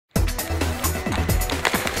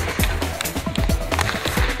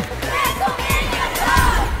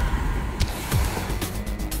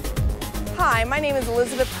my name is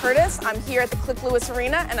Elizabeth Curtis. I'm here at the Click Lewis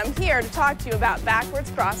Arena, and I'm here to talk to you about backwards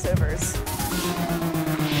crossovers.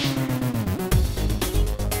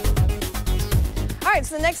 All right,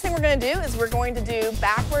 so the next thing we're going to do is we're going to do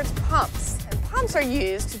backwards pumps. And pumps are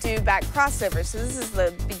used to do back crossovers. So this is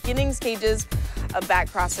the beginning stages of back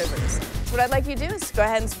crossovers. So what I'd like you to do is go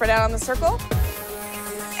ahead and spread out on the circle.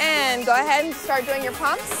 And go ahead and start doing your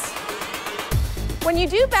pumps. When you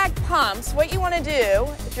do back pumps, what you want to do,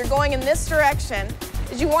 if you're going in this direction,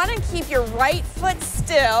 is you want to keep your right foot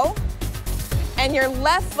still and your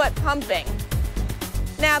left foot pumping.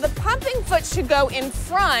 Now, the pumping foot should go in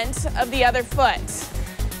front of the other foot.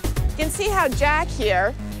 You can see how Jack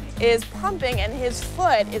here is pumping and his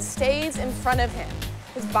foot stays in front of him.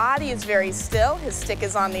 His body is very still, his stick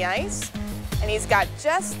is on the ice, and he's got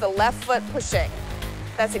just the left foot pushing.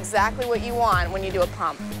 That's exactly what you want when you do a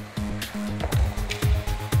pump.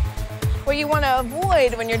 What you want to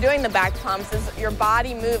avoid when you're doing the back pumps is your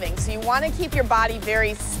body moving. So you want to keep your body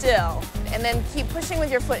very still and then keep pushing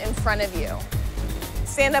with your foot in front of you.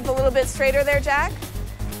 Stand up a little bit straighter there, Jack.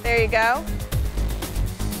 There you go.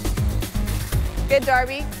 Good,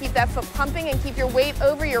 Darby. Keep that foot pumping and keep your weight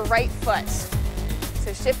over your right foot.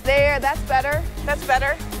 So shift there. That's better. That's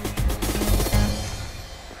better.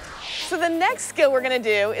 So the next skill we're going to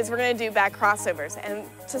do is we're going to do back crossovers. And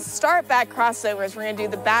to start back crossovers, we're going to do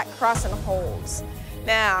the back cross and holds.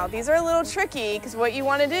 Now, these are a little tricky because what you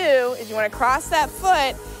want to do is you want to cross that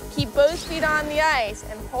foot, keep both feet on the ice,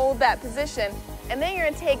 and hold that position. And then you're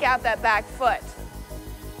going to take out that back foot.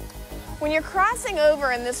 When you're crossing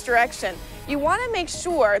over in this direction, you want to make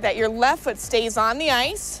sure that your left foot stays on the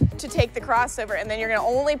ice to take the crossover, and then you're going to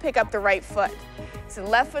only pick up the right foot. So the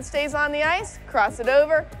left foot stays on the ice, cross it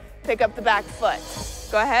over, pick up the back foot.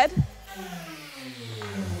 Go ahead.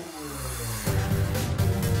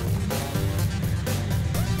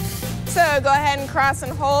 So go ahead and cross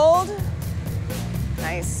and hold.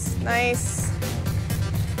 Nice, nice.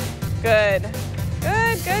 Good.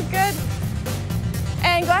 Good, good, good.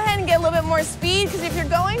 And go ahead and get a little bit more speed, because if you're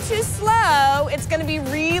going too slow, it's going to be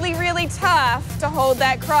really, really tough to hold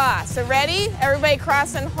that cross. So ready? Everybody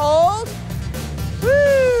cross and hold.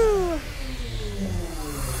 Woo!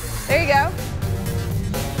 There you go.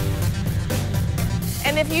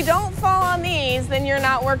 And if you don't fall on these, then you're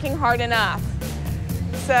not working hard enough.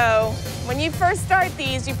 So when you first start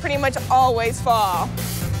these, you pretty much always fall.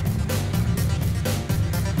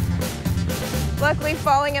 Luckily,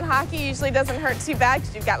 falling in hockey usually doesn't hurt too bad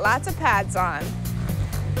because you've got lots of pads on.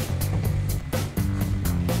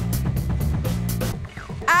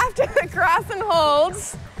 After the cross and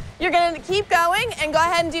holds, you're going to keep going and go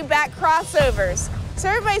ahead and do back crossovers. So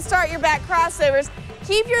everybody start your back crossovers.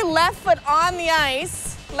 Keep your left foot on the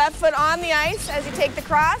ice as you take the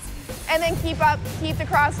cross, and then keep the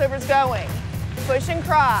crossovers going. Push and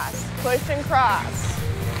cross, push and cross.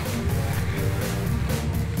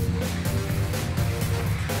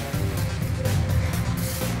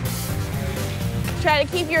 Try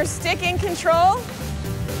to keep your stick in control.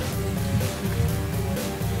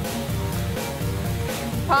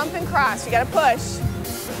 Pump and cross, you gotta push.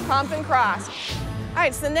 Pump and cross. All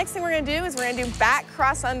right, so the next thing we're gonna do is we're gonna do back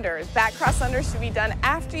cross-unders. Back cross-unders should be done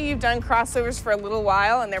after you've done crossovers for a little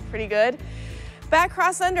while, and they're pretty good. Back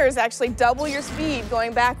cross-unders actually double your speed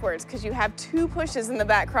going backwards because you have 2 pushes in the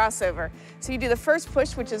back crossover. So you do the first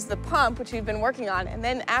push, which is the pump, which you've been working on, and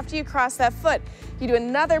then after you cross that foot, you do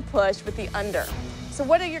another push with the under. So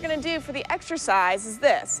what you're gonna do for the exercise is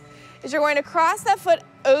this, is you're going to cross that foot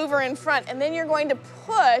over in front, and then you're going to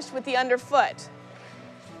push with the underfoot.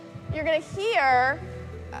 You're going to hear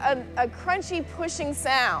a crunchy pushing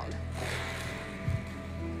sound.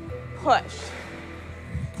 Push.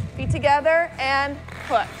 Feet together and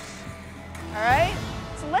push. All right?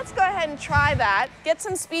 So let's go ahead and try that. Get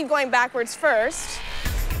some speed going backwards first.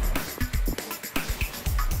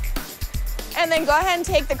 And then go ahead and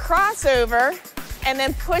take the crossover and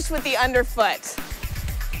then push with the underfoot.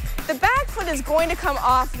 The back foot is going to come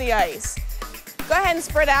off the ice. Go ahead and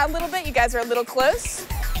spread out a little bit. You guys are a little close.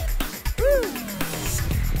 Woo.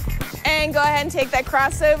 And go ahead and take that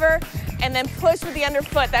crossover and then push with the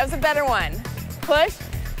underfoot. That was a better one. Push.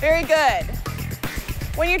 Very good.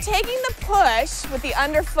 When you're taking the push with the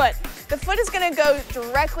underfoot, the foot is going to go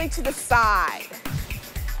directly to the side.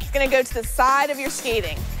 It's going to go to the side of your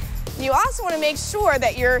skating. You also want to make sure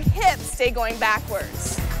that your hips stay going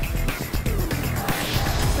backwards.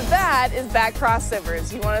 So that is back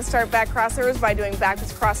crossovers. You want to start back crossovers by doing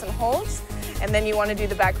backwards cross and holds. And then you want to do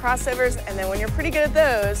the back crossovers, and then when you're pretty good at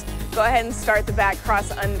those, go ahead and start the back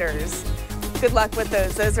cross unders. Good luck with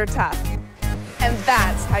those are tough. And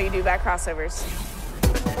that's how you do back crossovers.